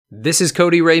This is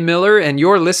Cody Ray Miller, and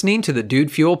you're listening to the Dude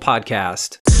Fuel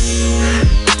Podcast.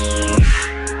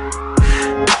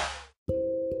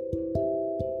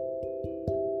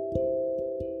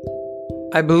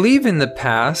 I believe in the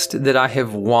past that I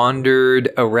have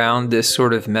wandered around this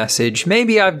sort of message.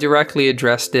 Maybe I've directly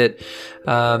addressed it.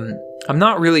 I'm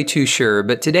not really too sure,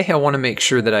 but today I want to make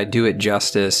sure that I do it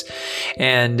justice.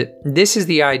 And this is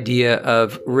the idea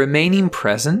of remaining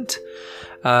present.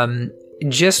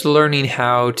 Just learning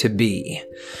how to be.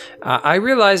 I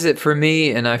realize that for me,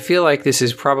 and I feel like this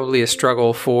is probably a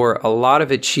struggle for a lot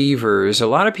of achievers, a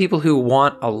lot of people who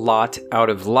want a lot out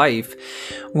of life,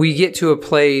 we get to a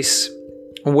place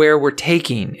where we're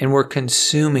taking and we're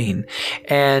consuming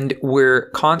and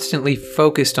we're constantly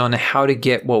focused on how to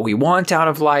get what we want out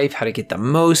of life, how to get the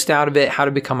most out of it, how to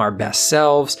become our best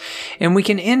selves. And we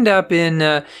can end up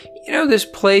in this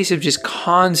place of just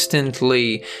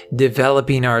constantly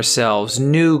developing ourselves,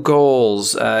 new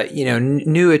goals,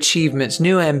 new achievements,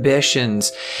 new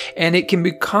ambitions. And it can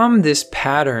become this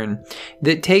pattern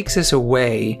that takes us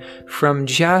away from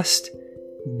just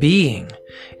being.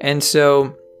 And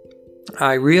so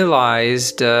I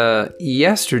realized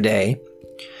yesterday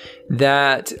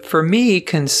that for me,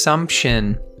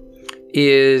 consumption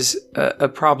is a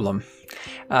problem.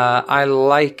 I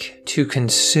like to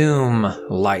consume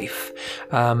life.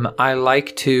 I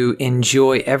like to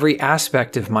enjoy every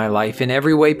aspect of my life in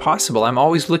every way possible. I'm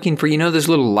always looking for, those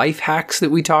little life hacks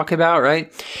that we talk about,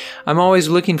 right? I'm always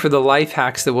looking for the life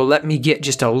hacks that will let me get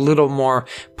just a little more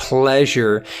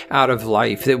pleasure out of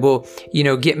life, that will,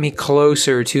 get me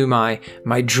closer to my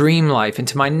dream life and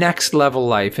to my next level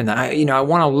life. And I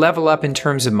want to level up in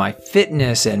terms of my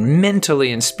fitness and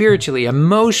mentally and spiritually,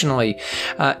 emotionally,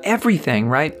 everything,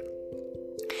 right?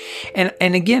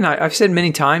 And again, I've said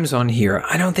many times on here,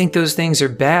 I don't think those things are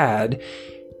bad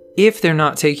if they're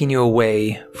not taking you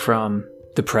away from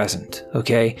the present,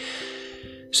 okay?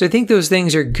 So I think those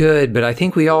things are good, but I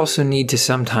think we also need to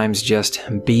sometimes just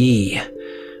be,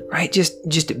 right?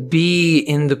 Just be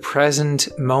in the present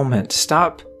moment.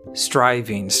 Stop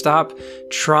striving. Stop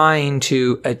trying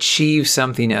to achieve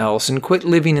something else and quit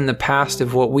living in the past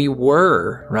of what we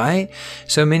were, right?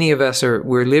 So many of us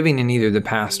we're living in either the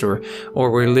past or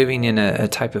we're living in a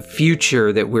type of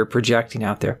future that we're projecting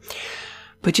out there.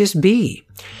 But just be.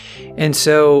 And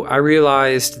so I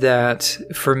realized that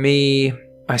for me,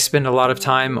 I spend a lot of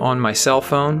time on my cell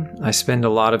phone. I spend a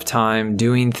lot of time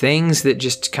doing things that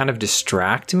just kind of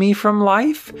distract me from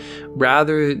life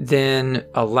rather than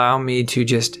allow me to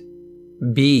just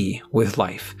be with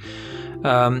life.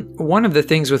 One of the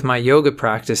things with my yoga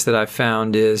practice that I've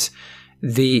found is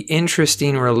the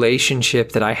interesting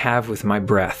relationship that I have with my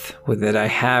breath, that I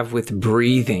have with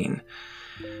breathing.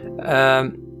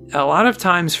 A lot of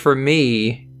times for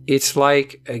me, it's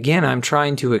like, again, I'm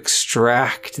trying to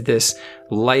extract this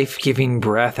life-giving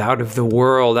breath out of the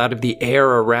world, out of the air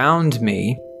around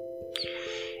me.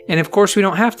 And of course, we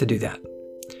don't have to do that.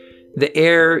 The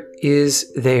air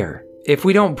is there. If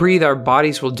we don't breathe, our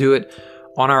bodies will do it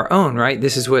on our own, right?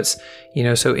 This is what's,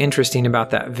 so interesting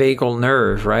about that vagal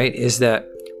nerve, right? Is that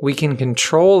we can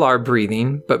control our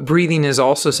breathing, but breathing is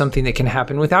also something that can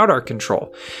happen without our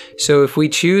control. So if we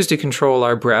choose to control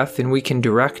our breath, then we can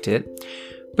direct it.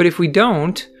 But if we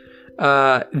don't,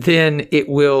 then it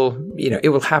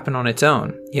will happen on its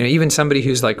own. Even somebody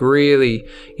who's like really,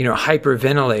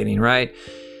 hyperventilating, right?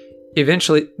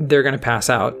 Eventually they're going to pass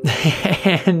out.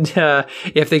 And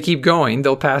if they keep going,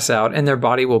 they'll pass out and their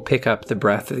body will pick up the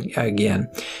breath again.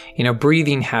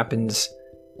 Breathing happens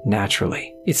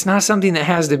naturally. It's not something that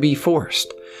has to be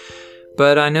forced.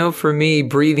 But I know for me,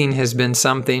 breathing has been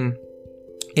something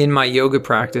in my yoga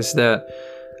practice that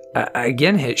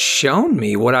again, has shown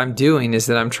me what I'm doing is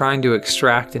that I'm trying to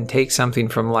extract and take something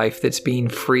from life that's being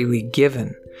freely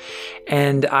given.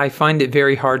 And I find it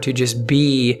very hard to just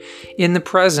be in the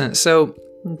present. So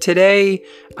today,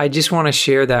 I just want to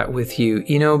share that with you.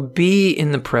 Be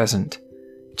in the present.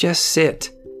 Just sit.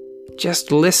 Just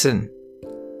listen.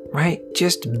 Right?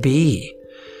 Just be.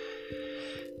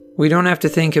 We don't have to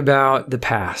think about the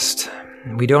past.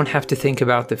 We don't have to think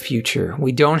about the future.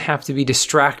 We don't have to be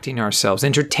distracting ourselves,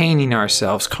 entertaining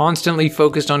ourselves, constantly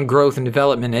focused on growth and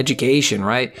development, education,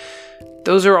 right?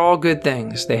 Those are all good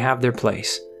things. They have their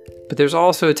place. But there's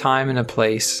also a time and a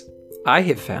place, I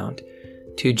have found,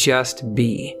 to just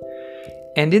be.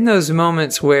 And in those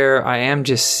moments where I am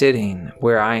just sitting,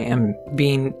 where I am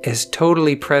being as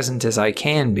totally present as I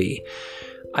can be,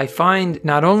 I find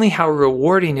not only how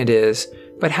rewarding it is,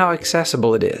 but how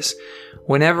accessible it is.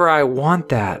 Whenever I want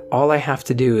that, all I have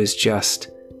to do is just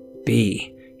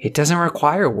be. It doesn't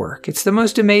require work. It's the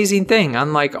most amazing thing.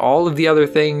 Unlike all of the other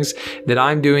things that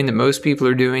I'm doing, that most people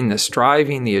are doing, the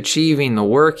striving, the achieving, the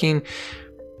working,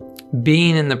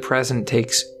 being in the present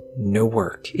takes no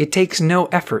work. It takes no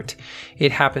effort.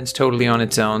 It happens totally on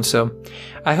its own. So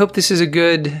I hope this is a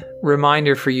good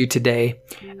reminder for you today.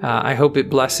 I hope it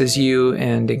blesses you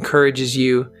and encourages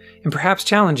you and perhaps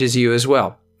challenges you as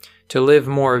well to live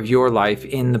more of your life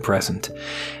in the present.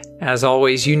 As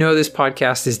always, you know this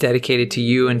podcast is dedicated to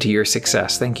you and to your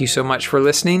success. Thank you so much for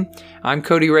listening. I'm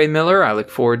Cody Ray Miller. I look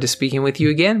forward to speaking with you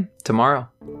again tomorrow.